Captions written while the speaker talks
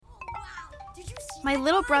My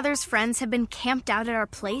little brother's friends have been camped out at our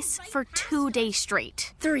place for 2 days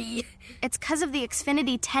straight. 3. It's because of the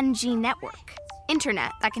Xfinity 10G network.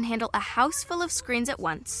 Internet that can handle a house full of screens at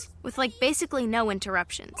once, with basically no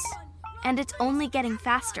interruptions. And it's only getting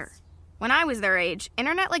faster. When I was their age,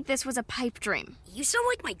 internet like this was a pipe dream. You sound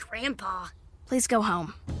like my grandpa. Please go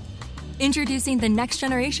home. Introducing the next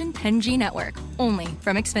generation 10G network, only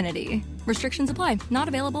from Xfinity. Restrictions apply, not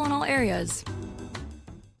available in all areas.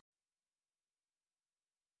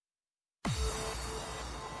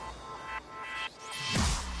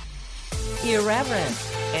 Irreverent,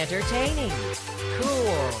 entertaining,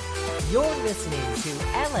 cool. You're listening to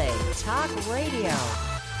LA Talk Radio.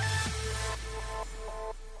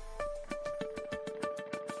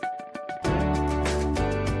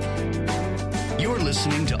 You're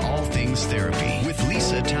listening to All Things Therapy with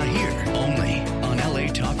Lisa Tahir, only on LA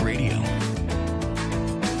Talk Radio.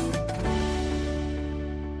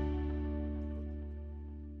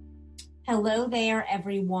 Hello there,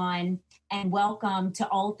 everyone, and welcome to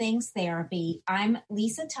All Things Therapy. I'm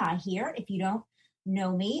Lisa Tahir. If you don't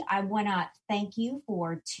know me, I want to thank you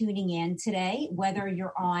for tuning in today, whether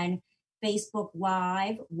you're on Facebook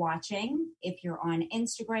Live watching, if you're on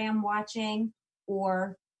Instagram watching,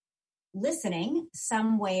 or listening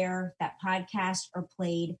somewhere that podcasts are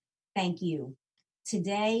played. Thank you.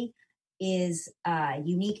 Today is a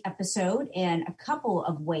unique episode in a couple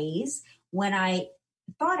of ways. When I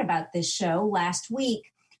thought about this show last week,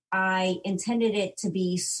 I intended it to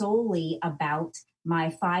be solely about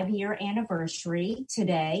my 5-year anniversary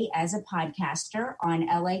today as a podcaster on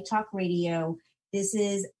LA Talk Radio. This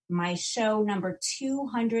is my show number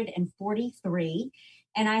 243,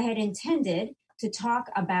 and I had intended to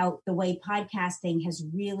talk about the way podcasting has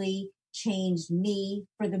really changed me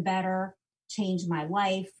for the better, changed my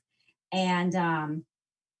life, and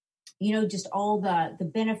just all the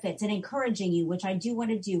benefits, and encouraging you, which I do want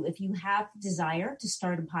to do. If you have desire to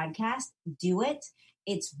start a podcast, do it.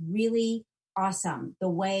 It's really awesome the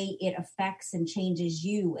way it affects and changes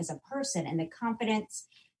you as a person, and the confidence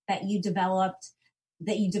that you develop,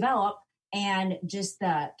 and just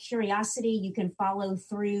the curiosity you can follow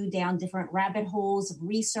through down different rabbit holes of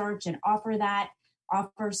research and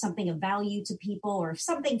offer something of value to people, or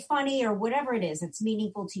something funny, or whatever it is that's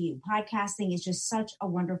meaningful to you. Podcasting is just such a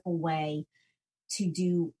wonderful way to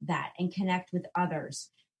do that and connect with others.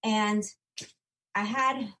 And I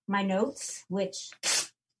had my notes, which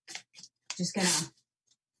just going to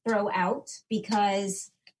throw out,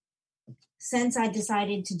 because since I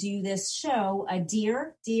decided to do this show, a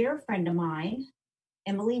dear, dear friend of mine,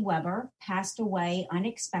 Emily Weber, passed away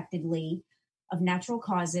unexpectedly of natural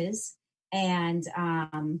causes. And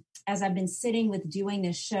as I've been sitting with doing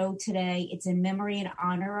this show today, it's in memory and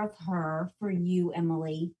honor of her, for you,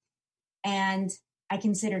 Emily. And I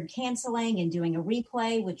considered canceling and doing a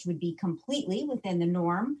replay, which would be completely within the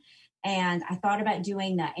norm. And I thought about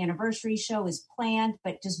doing the anniversary show as planned,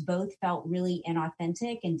 but just both felt really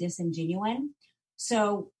inauthentic and disingenuous.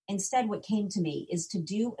 So instead, what came to me is to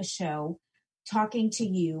do a show talking to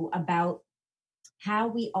you about how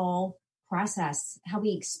we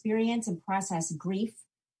experience and process grief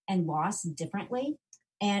and loss differently.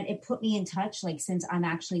 And it put me in touch, since I'm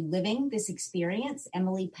actually living this experience.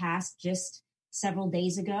 Emily passed just several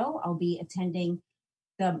days ago. I'll be attending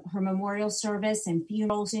her memorial service and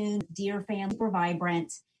funeral soon. Dear family, super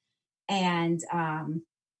vibrant. And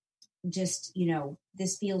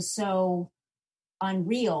this feels so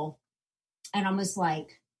unreal and almost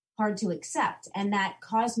hard to accept. And that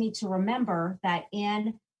caused me to remember that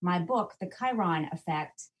in my book, The Chiron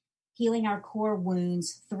Effect, Healing Our Core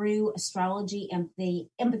Wounds Through Astrology, Empathy,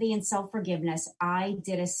 and Self-Forgiveness, I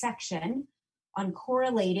did a section on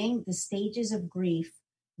correlating the stages of grief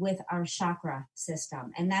with our chakra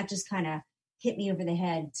system. And that just kind of hit me over the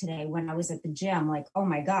head today when I was at the gym. Oh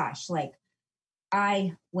my gosh,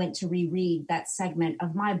 I went to reread that segment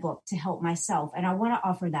of my book to help myself. And I want to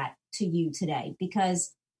offer that to you today,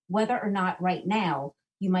 because whether or not right now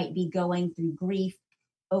you might be going through grief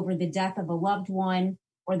over the death of a loved one,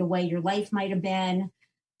 or the way your life might have been,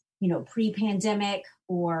 pre-pandemic,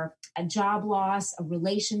 or a job loss, a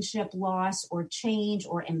relationship loss or change,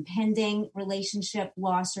 or impending relationship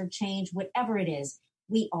loss or change, whatever it is,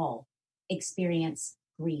 we all experience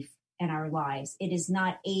grief in our lives. It is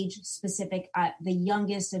not age specific. The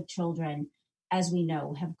youngest of children, as we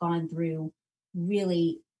know, have gone through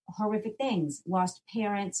really horrific things, lost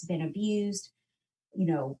parents, been abused,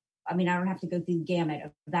 I don't have to go through the gamut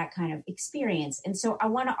of that kind of experience. And so I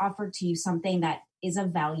want to offer to you something that is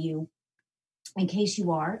of value in case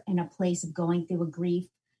you are in a place of going through a grief,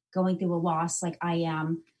 going through a loss like I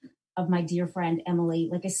am. of my dear friend, Emily,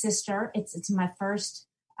 like a sister. It's my first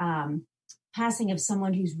passing of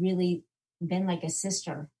someone who's really been like a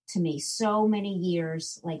sister to me. So many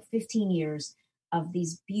years, like 15 years of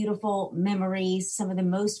these beautiful memories. Some of the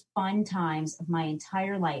most fun times of my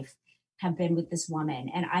entire life have been with this woman.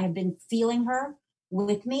 And I have been feeling her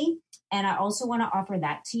with me. And I also want to offer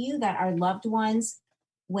that to you, that our loved ones,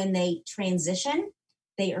 when they transition,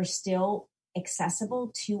 they are still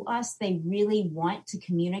accessible to us. They really want to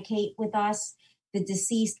communicate with us. The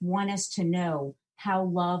deceased want us to know how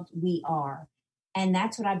loved we are. And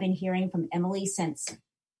that's what I've been hearing from Emily since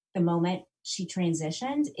the moment she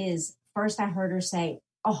transitioned. Is first I heard her say,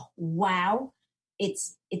 "Oh, wow,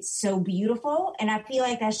 it's so beautiful." And I feel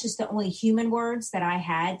like that's just the only human words that I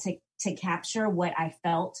had to capture what I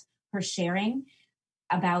felt her sharing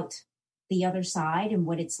about the other side and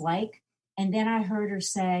what it's like. And then I heard her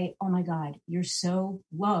say, "Oh my God, you're so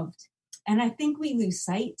loved." And I think we lose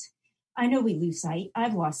sight. I know we lose sight.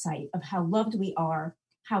 I've lost sight of how loved we are,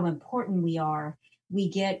 how important we are. We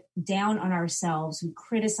get down on ourselves. We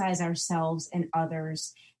criticize ourselves and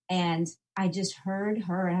others. And I just heard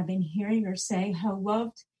her, and I've been hearing her say how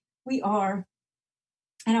loved we are.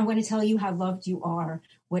 And I want to tell you how loved you are.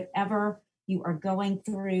 Whatever you are going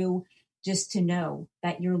through, just to know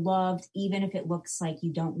that you're loved, even if it looks like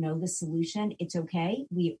you don't know the solution, it's okay.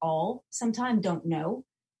 We all sometimes don't know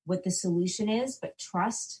what the solution is, but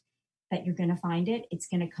trust that you're going to find it. It's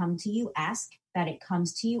going to come to you. Ask that it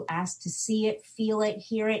comes to you. Ask to see it, feel it,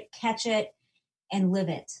 hear it, catch it, and live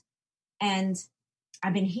it. And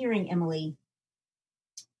I've been hearing Emily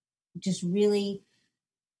just really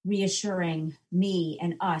reassuring me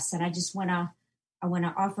and us. And I just want to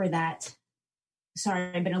offer that.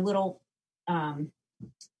 Sorry, I've been a little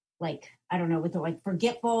I don't know, with the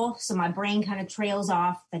forgetful. So my brain kind of trails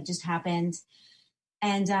off. That just happened.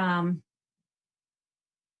 And I'm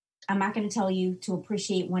not going to tell you to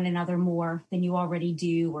appreciate one another more than you already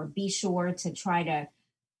do, or be sure to try to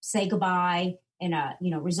say goodbye and,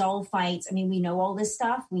 resolve fights. I mean, we know all this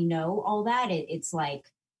stuff. We know all that. It's like,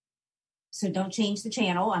 so don't change the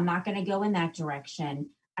channel. I'm not going to go in that direction.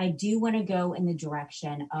 I do want to go in the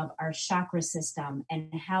direction of our chakra system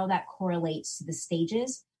and how that correlates to the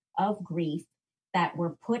stages of grief that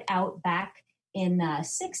were put out back in the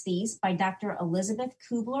 60s by Dr. Elizabeth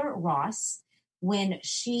Kubler-Ross, when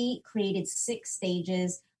she created 6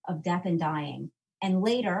 stages of death and dying. And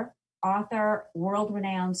later, author,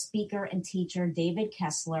 world-renowned speaker and teacher David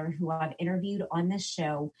Kessler, who I've interviewed on this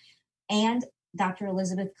show, and Dr.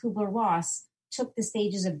 Elizabeth Kubler-Ross took the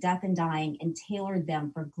stages of death and dying and tailored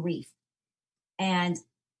them for grief. And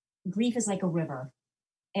grief is like a river.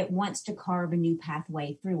 It wants to carve a new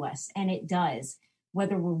pathway through us, and it does,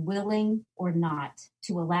 whether we're willing or not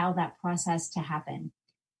to allow that process to happen.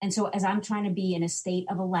 And so as I'm trying to be in a state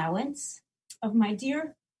of allowance of my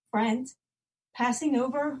dear friend passing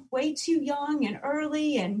over way too young and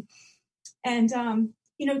early and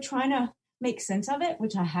trying to make sense of it,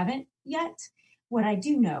 which I haven't yet, what I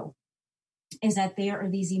do know is that there are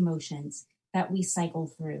these emotions that we cycle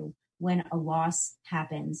through when a loss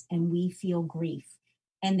happens and we feel grief.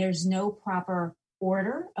 And there's no proper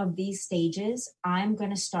order of these stages. I'm going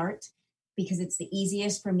to start, because it's the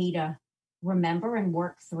easiest for me to remember and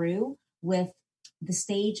work through, with the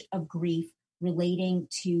stage of grief relating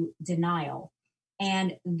to denial.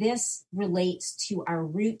 And this relates to our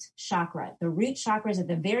root chakra. The root chakra is at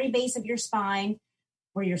the very base of your spine,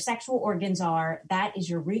 where your sexual organs are. That is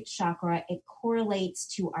your root chakra. It correlates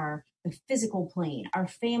to the physical plane, our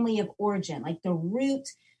family of origin, like the root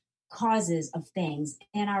causes of things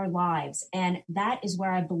in our lives. And that is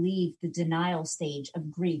where I believe the denial stage of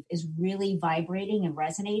grief is really vibrating and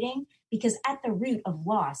resonating, because at the root of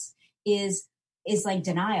loss is like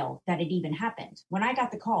denial that it even happened. When I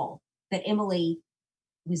got the call that Emily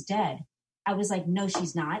was dead, I was like, no,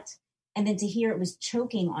 she's not. And then to hear it was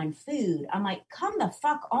choking on food, I'm like, come the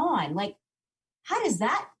fuck on. Like, how does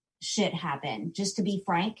that shit happen? Just to be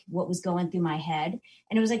frank, what was going through my head.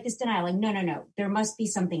 And it was like this denial, like, no, there must be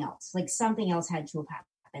something else. Like something else had to have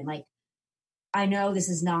happened. Like, I know this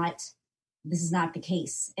is not the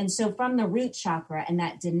case. And so from the root chakra and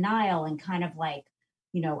that denial and kind of like,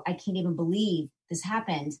 I can't even believe this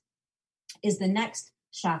happened, is the next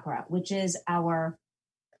chakra, which is I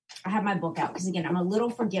have my book out because, again, I'm a little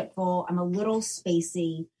forgetful. I'm a little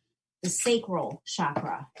spacey. The sacral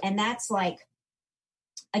chakra. And that's like,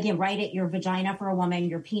 again, right at your vagina for a woman,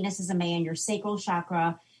 your penis is a man, your sacral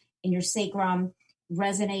chakra and your sacrum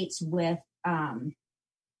resonates with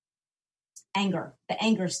anger, the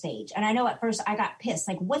anger stage. And I know at first I got pissed.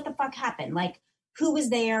 Like, what the fuck happened? Like, who was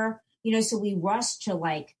there? So we rushed to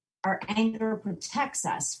like Our anger protects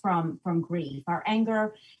us from grief. Our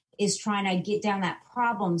anger is trying to get down that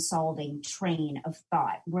problem solving train of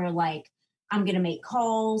thought where like, I'm going to make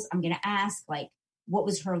calls. I'm going to ask like, what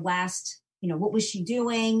was her last, what was she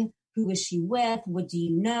doing? Who was she with? What do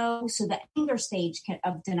you know? So the anger stage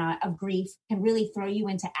of grief can really throw you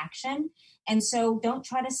into action. And so don't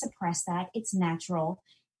try to suppress that. It's natural.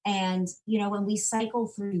 And, when we cycle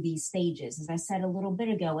through these stages, as I said a little bit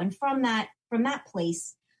ago, and from that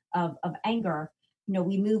place of anger,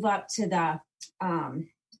 we move up to the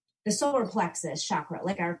solar plexus chakra,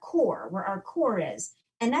 like our core, where our core is.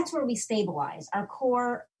 And that's where we stabilize. Our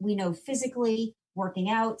core, we know physically working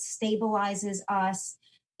out stabilizes us.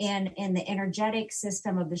 And in the energetic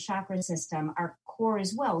system of the chakra system, our core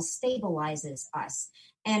as well stabilizes us.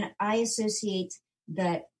 And I associate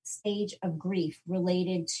the stage of grief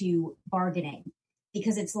related to bargaining,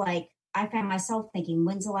 because it's like, I found myself thinking,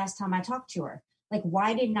 when's the last time I talked to her? Like,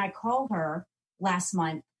 why didn't I call her last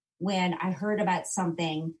month when I heard about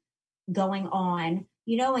something going on,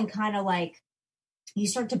 and kind of like, you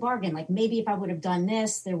start to bargain, like maybe if I would have done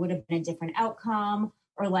this, there would have been a different outcome,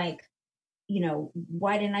 or like,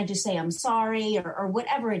 why didn't I just say I'm sorry, or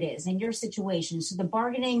whatever it is in your situation. So the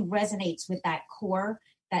bargaining resonates with that core,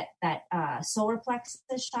 that solar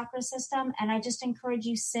plexus chakra system. And I just encourage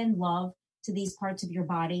you, send love to these parts of your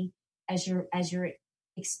body as you're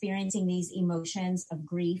experiencing these emotions of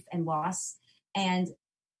grief and loss. And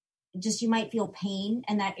just, you might feel pain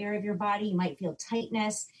in that area of your body. You might feel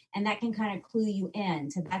tightness, and that can kind of clue you in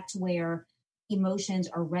to that's where emotions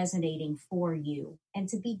are resonating for you. And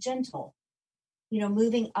to be gentle,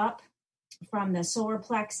 moving up from the solar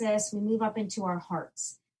plexus, we move up into our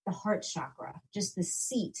hearts, the heart chakra, just the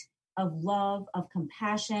seat of love, of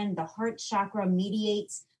compassion. The heart chakra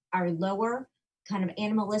mediates our lower kind of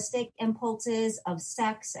animalistic impulses of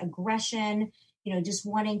sex, aggression, just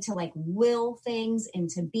wanting to like will things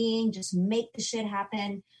into being, just make the shit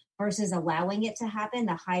happen versus allowing it to happen,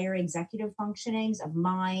 the higher executive functionings of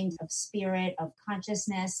mind, of spirit, of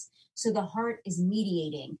consciousness. So the heart is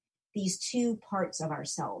mediating these two parts of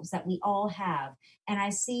ourselves that we all have. And I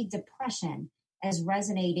see depression as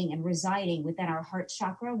resonating and residing within our heart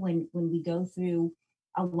chakra when we go through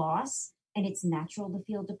a loss. And it's natural to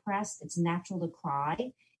feel depressed. It's natural to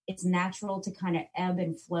cry. It's natural to kind of ebb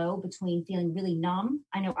and flow between feeling really numb.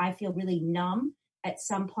 I know I feel really numb at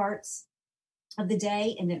some parts of the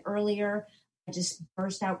day. And then earlier, I just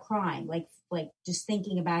burst out crying, like just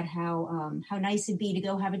thinking about how nice it'd be to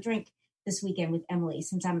go have a drink this weekend with Emily,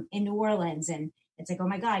 since I'm in New Orleans. And it's like, oh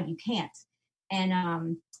my God, you can't. And,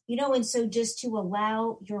 and so just to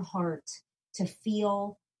allow your heart to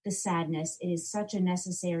feel the sadness, it is such a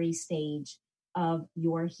necessary stage of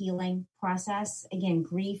your healing process. Again,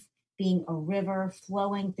 grief being a river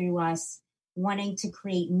flowing through us, wanting to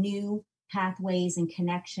create new pathways and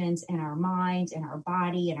connections in our mind, in our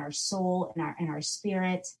body, in our soul, in our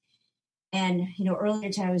spirit. And, earlier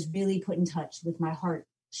today, I was really put in touch with my heart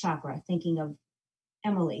chakra, thinking of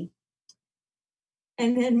Emily.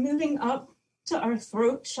 And then moving up to our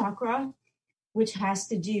throat chakra, which has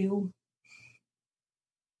to do,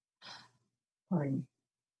 pardon,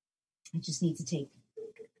 I just need to take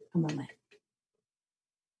a moment.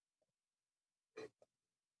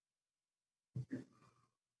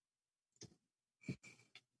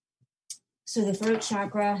 So the throat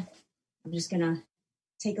chakra, I'm just going to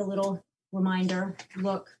take a little reminder,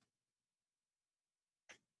 look.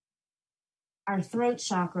 Our throat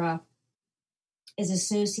chakra is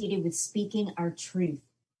associated with speaking our truth.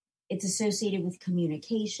 It's associated with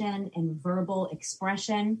communication and verbal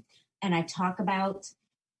expression. And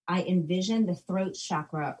I envision the throat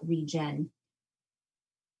chakra region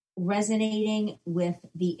resonating with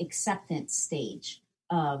the acceptance stage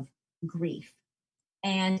of grief.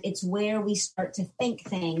 And it's where we start to think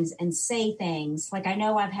things and say things. Like, I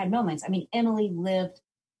know I've had moments. I mean, Emily lived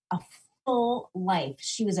a full life.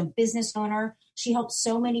 She was a business owner. She helped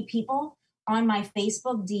so many people. On my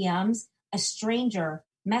Facebook DMs, a stranger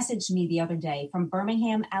messaged me the other day from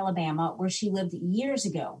Birmingham, Alabama, where she lived years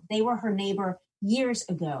ago. They were her neighbor years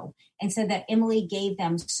ago, and said that Emily gave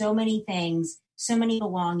them so many things, so many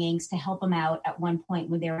belongings to help them out at one point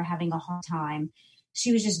when they were having a hard time.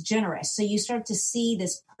 She was just generous. So you start to see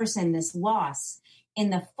this person, this loss, in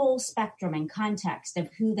the full spectrum and context of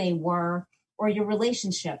who they were, or your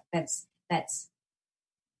relationship that's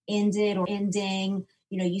ended or ending.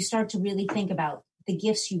 You start to really think about the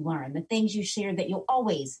gifts you learn, the things you share that you'll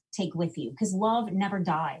always take with you, because love never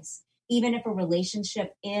dies. Even if a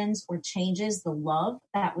relationship ends or changes, the love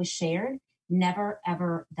that was shared never,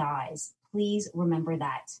 ever dies. Please remember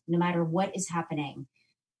that no matter what is happening.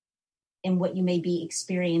 in what you may be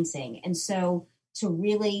experiencing. And so to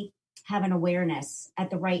really have an awareness at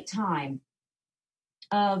the right time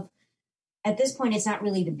of, at this point, it's not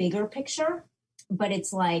really the bigger picture, but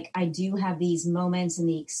it's like I do have these moments in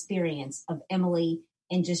the experience of Emily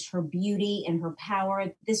and just her beauty and her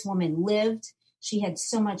power. This woman lived. She had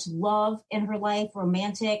so much love in her life,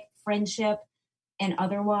 romantic, friendship, and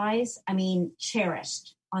otherwise. I mean,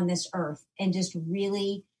 cherished on this earth, and just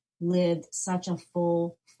really lived such a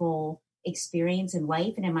full experience in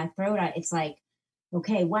life. And in my throat, it's like,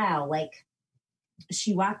 okay, wow, like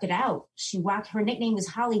she walked it out. Her nickname was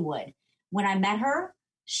Hollywood. When I met her,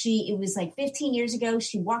 it was like 15 years ago.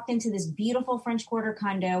 She walked into this beautiful French Quarter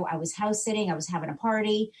condo. I was house sitting. I was having a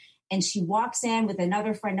party. And she walks in with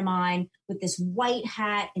another friend of mine with this white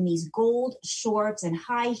hat and these gold shorts and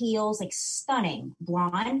high heels, like stunning,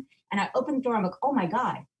 blonde. And I opened the door. I'm like, oh my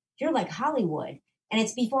God, you're like Hollywood. And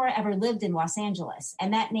it's before I ever lived in Los Angeles.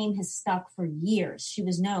 And that name has stuck for years. She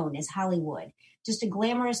was known as Hollywood, just a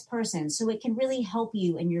glamorous person. So it can really help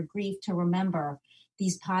you in your grief to remember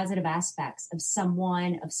these positive aspects of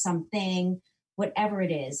someone, of something, whatever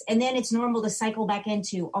it is. And then it's normal to cycle back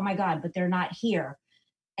into, oh my God, but they're not here.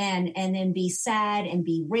 And then be sad and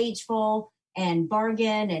be rageful and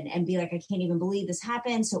bargain and be like, I can't even believe this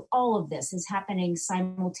happened. So all of this is happening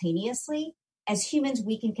simultaneously. As humans,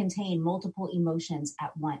 we can contain multiple emotions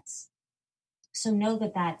at once. So know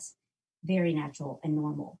that that's very natural and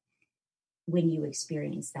normal when you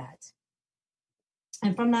experience that.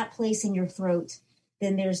 And from that place in your throat,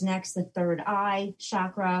 then there's next the third eye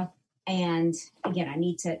chakra. And again, I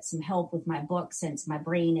need some help with my book since my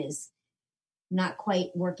brain is not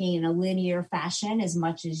quite working in a linear fashion as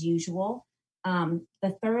much as usual.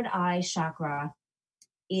 The third eye chakra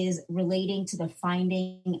is relating to the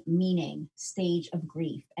finding meaning stage of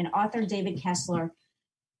grief. And author David Kessler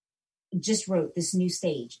just wrote this new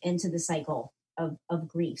stage into the cycle of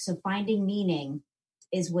grief. So finding meaning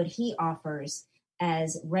is what he offers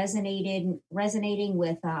as resonating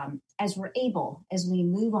with, as we're able, as we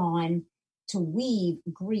move on to weave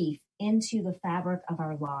grief into the fabric of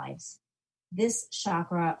our lives. This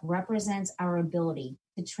chakra represents our ability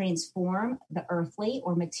to transform the earthly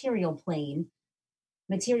or material pain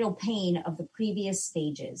of the previous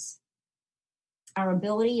stages. Our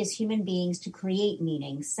ability as human beings to create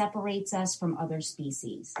meaning separates us from other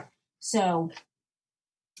species. So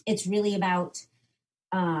it's really about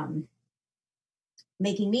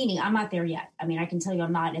making meaning. I'm not there yet. I mean, I can tell you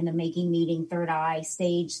I'm not in the making meaning third eye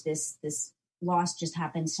stage. This loss just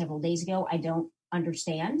happened several days ago. I don't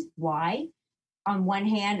understand why. On one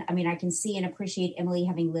hand, I mean, I can see and appreciate Emily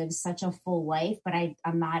having lived such a full life, but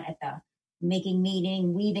I'm not at the making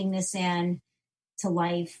meaning, weaving this in to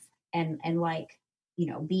life and like,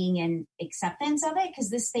 being in acceptance of it. Because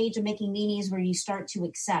this stage of making meaning is where you start to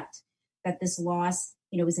accept that this loss,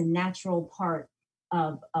 is a natural part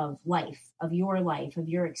of life, of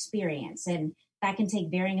your experience. And that can take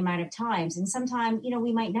varying amount of times. And sometimes,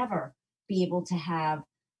 we might never be able to have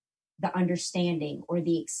the understanding or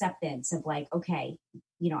the acceptance of like, okay,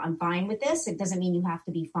 I'm fine with this. It doesn't mean you have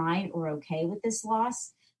to be fine or okay with this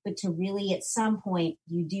loss, but to really at some point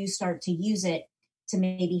you do start to use it to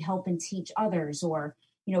maybe help and teach others or,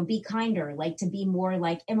 be kinder, like to be more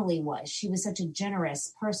like Emily was. She was such a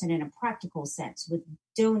generous person in a practical sense with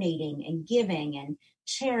donating and giving and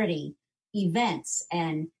charity events.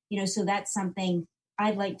 And, so that's something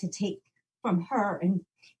I'd like to take from her and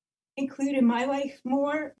include in my life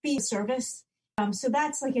more, be of service. So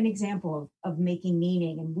that's like an example of making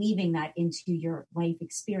meaning and weaving that into your life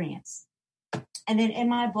experience. And then in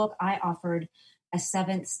my book, I offered a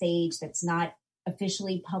 7th stage that's not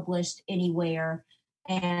officially published anywhere.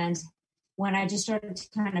 And when I just started to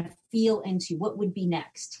kind of feel into what would be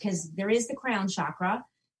next, because there is the crown chakra,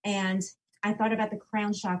 and I thought about the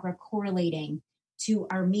crown chakra correlating to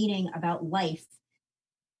our meaning about life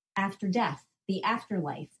after death, the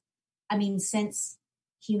afterlife. I mean, since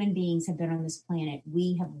human beings have been on this planet,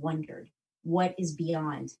 we have wondered what is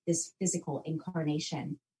beyond this physical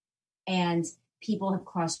incarnation. And people have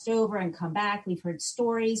crossed over and come back. We've heard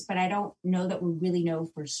stories, but I don't know that we really know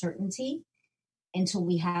for certainty until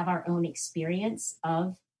we have our own experience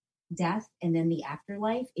of death and then the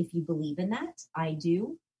afterlife. If you believe in that, I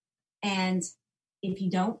do. And if you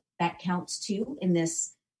don't, that counts too. In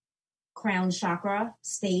this crown chakra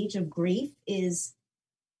stage of grief is,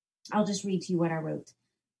 I'll just read to you what I wrote.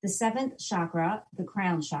 The 7th chakra, the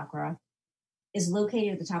crown chakra, is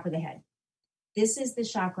located at the top of the head. This is the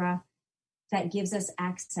chakra that gives us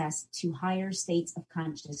access to higher states of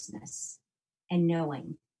consciousness and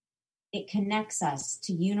knowing. It connects us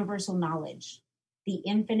to universal knowledge, the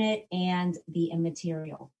infinite and the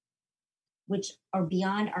immaterial. which are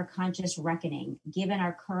beyond our conscious reckoning, given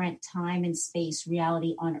our current time and space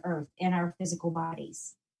reality on Earth and our physical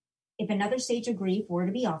bodies. If another stage of grief were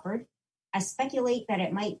to be offered, I speculate that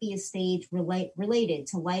it might be a stage related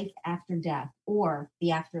to life after death or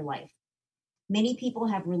the afterlife. Many people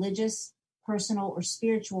have religious, personal, or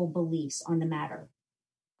spiritual beliefs on the matter.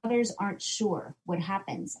 Others aren't sure what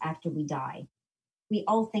happens after we die. We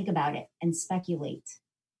all think about it and speculate.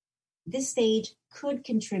 This stage could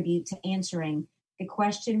contribute to answering the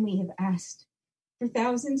question we have asked for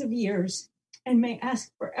thousands of years and may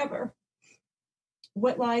ask forever.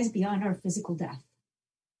 What lies beyond our physical death?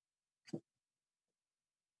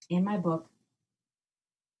 In my book,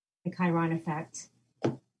 The Chiron Effect.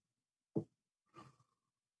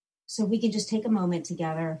 So we can just take a moment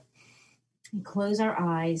together and close our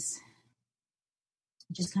eyes,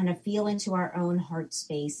 just kind of feel into our own heart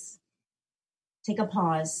space. Take a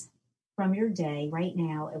pause from your day right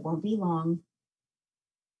now. It won't be long.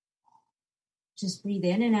 Just breathe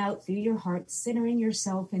in and out through your heart, centering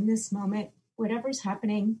yourself in this moment. Whatever's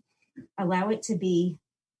happening, allow it to be.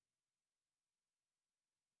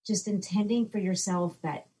 Just intending for yourself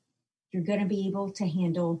that you're going to be able to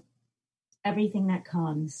handle everything that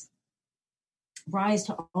comes. Rise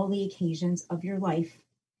to all the occasions of your life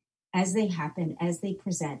as they happen, as they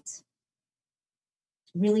present.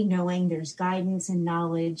 Really knowing there's guidance and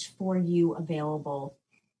knowledge for you available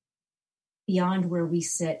beyond where we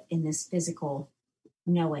sit in this physical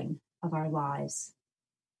knowing of our lives.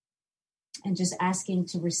 And just asking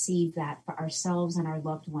to receive that for ourselves and our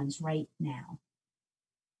loved ones right now.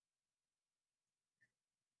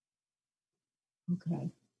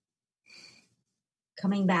 Okay.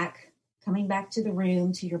 Coming back to the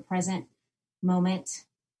room, to your present moment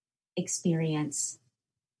experience.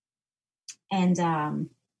 And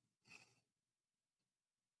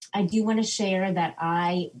I do want to share that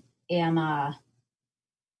I am,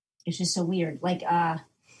 it's just so weird. Like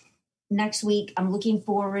next week, I'm looking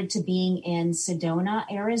forward to being in Sedona,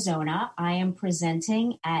 Arizona. I am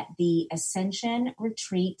presenting at the Ascension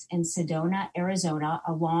Retreat in Sedona, Arizona,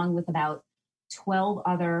 along with about 12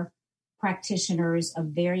 other practitioners of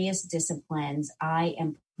various disciplines. I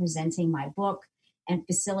am presenting my book and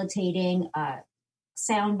facilitating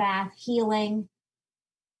sound bath healing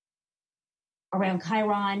around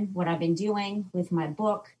Chiron, what I've been doing with my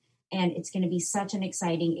book. And it's going to be such an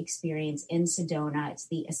exciting experience in Sedona. It's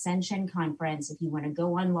the Ascension Conference. If you want to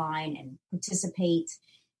go online and participate,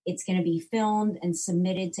 it's going to be filmed and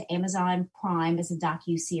submitted to Amazon Prime as a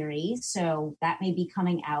docuseries. So that may be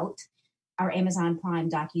coming out. Our Amazon Prime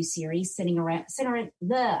docuseries centered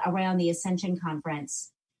around the Ascension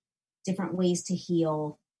Conference, different ways to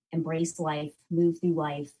heal, embrace life, move through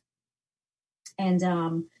life. And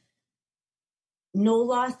No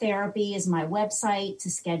Law Therapy is my website to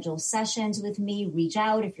schedule sessions with me. Reach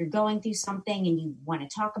out if you're going through something and you want to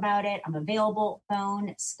talk about it. I'm available,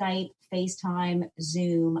 phone, Skype, FaceTime,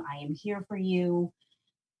 Zoom. I am here for you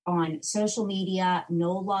on social media,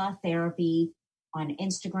 No Law Therapy, on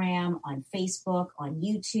Instagram, on Facebook, on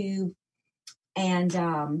YouTube.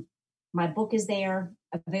 And my book is there,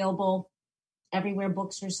 available everywhere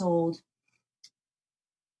books are sold.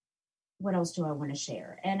 What else do I want to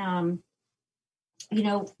share? And,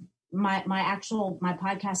 my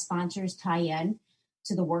podcast sponsors tie in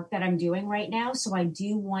to the work that I'm doing right now. So I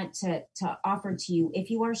do want to offer to you, if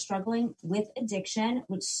you are struggling with addiction,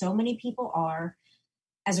 which so many people are,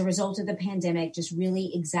 as a result of the pandemic, just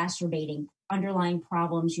really exacerbating underlying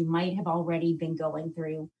problems you might have already been going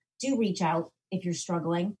through, do reach out if you're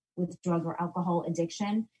struggling with drug or alcohol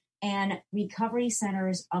addiction. And Recovery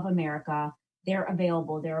Centers of America, they're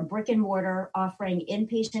available. They're a brick and mortar offering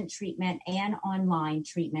inpatient treatment and online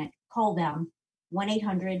treatment. Call them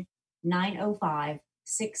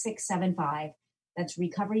 1-800-905-6675. That's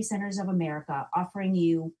Recovery Centers of America, offering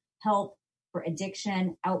you help for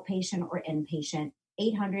addiction, outpatient or inpatient.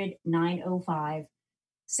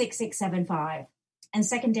 800-905-6675. And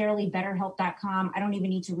secondarily, BetterHelp.com. I don't even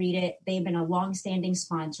need to read it. They've been a longstanding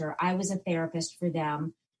sponsor. I was a therapist for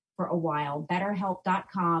them for a while.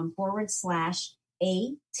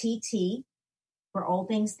 BetterHelp.com/ATT for all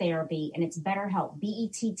things therapy. And it's BetterHelp,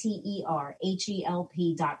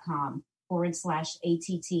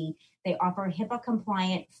 BetterHelp.com/ATT. They offer HIPAA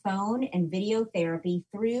compliant phone and video therapy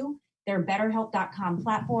through their BetterHelp.com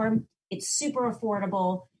platform. It's super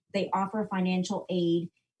affordable. They offer financial aid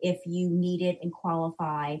if you need it and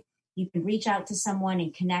qualify. You can reach out to someone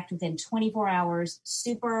and connect within 24 hours.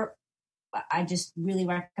 I just really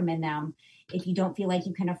recommend them. If you don't feel like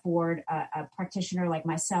you can afford a practitioner like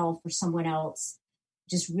myself or someone else,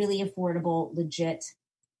 just really affordable, legit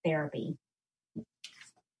therapy.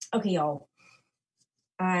 Okay, y'all.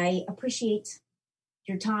 I appreciate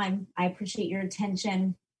your time. I appreciate your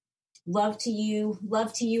attention. Love to you,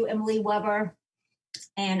 Emily Weber.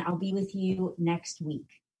 And I'll be with you next week.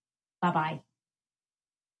 Bye-bye.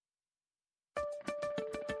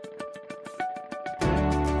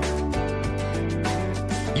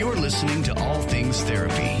 You're listening to All Things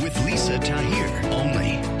Therapy